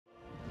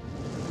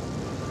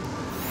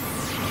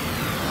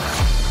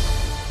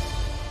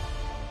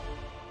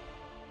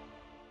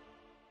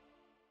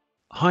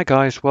Hi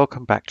guys,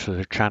 welcome back to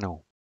the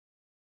channel.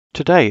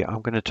 Today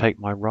I'm going to take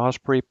my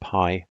Raspberry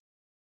Pi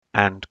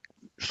and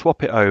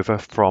swap it over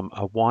from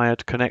a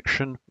wired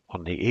connection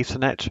on the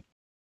Ethernet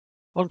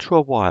onto a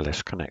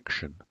wireless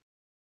connection.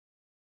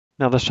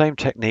 Now the same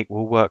technique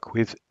will work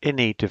with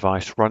any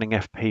device running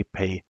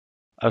FPP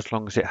as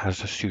long as it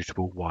has a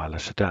suitable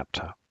wireless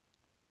adapter.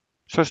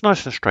 So it's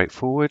nice and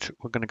straightforward.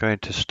 We're going to go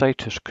into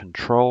Status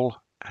Control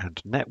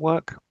and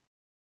Network.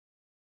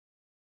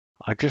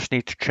 I just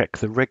need to check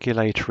the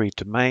regulatory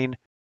domain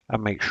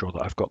and make sure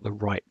that I've got the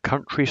right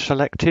country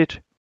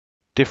selected.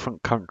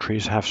 Different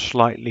countries have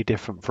slightly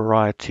different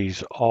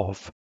varieties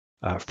of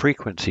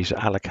frequencies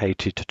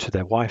allocated to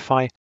their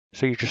Wi-Fi,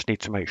 so you just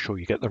need to make sure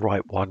you get the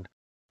right one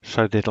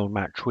so that it'll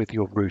match with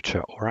your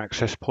router or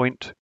access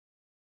point.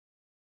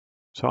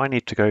 So I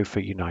need to go for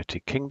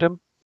United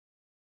Kingdom.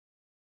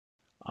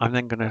 I'm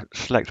then going to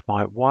select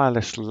my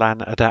wireless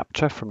LAN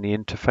adapter from the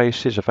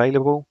interfaces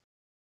available.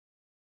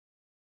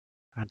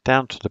 And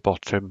down to the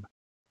bottom,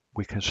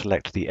 we can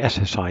select the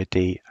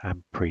SSID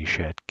and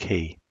pre-shared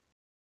key.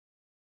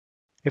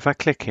 If I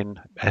click in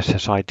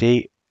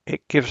SSID,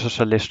 it gives us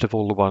a list of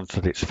all the ones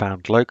that it's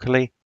found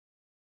locally.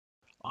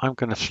 I'm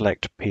going to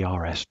select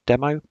PRS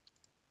demo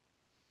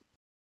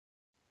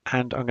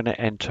and I'm going to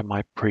enter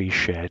my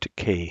pre-shared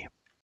key.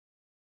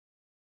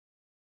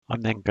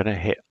 I'm then going to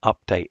hit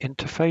Update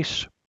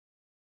Interface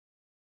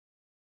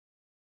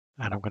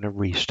and I'm going to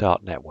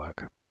restart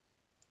network.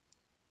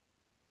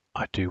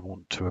 I do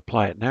want to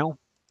apply it now,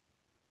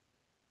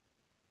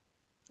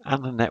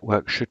 and the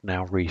network should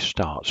now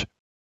restart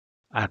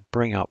and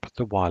bring up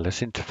the wireless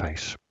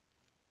interface.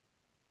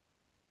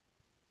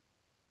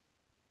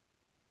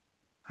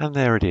 And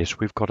there it is,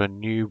 we've got a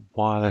new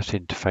wireless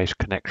interface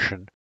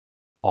connection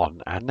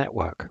on our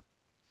network.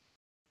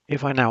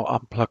 If I now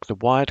unplug the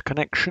wired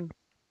connection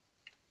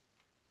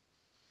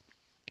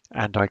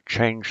and I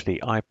change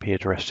the IP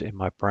address in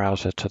my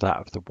browser to that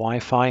of the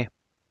Wi-Fi,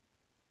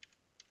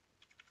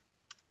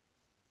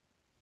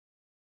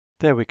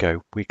 there we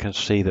go. We can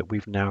see that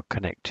we've now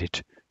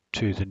connected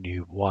to the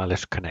new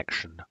wireless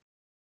connection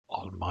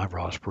on my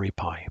Raspberry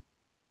Pi.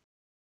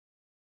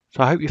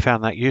 So I hope you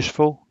found that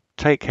useful.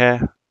 Take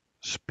care.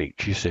 Speak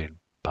to you soon.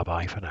 Bye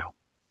bye for now.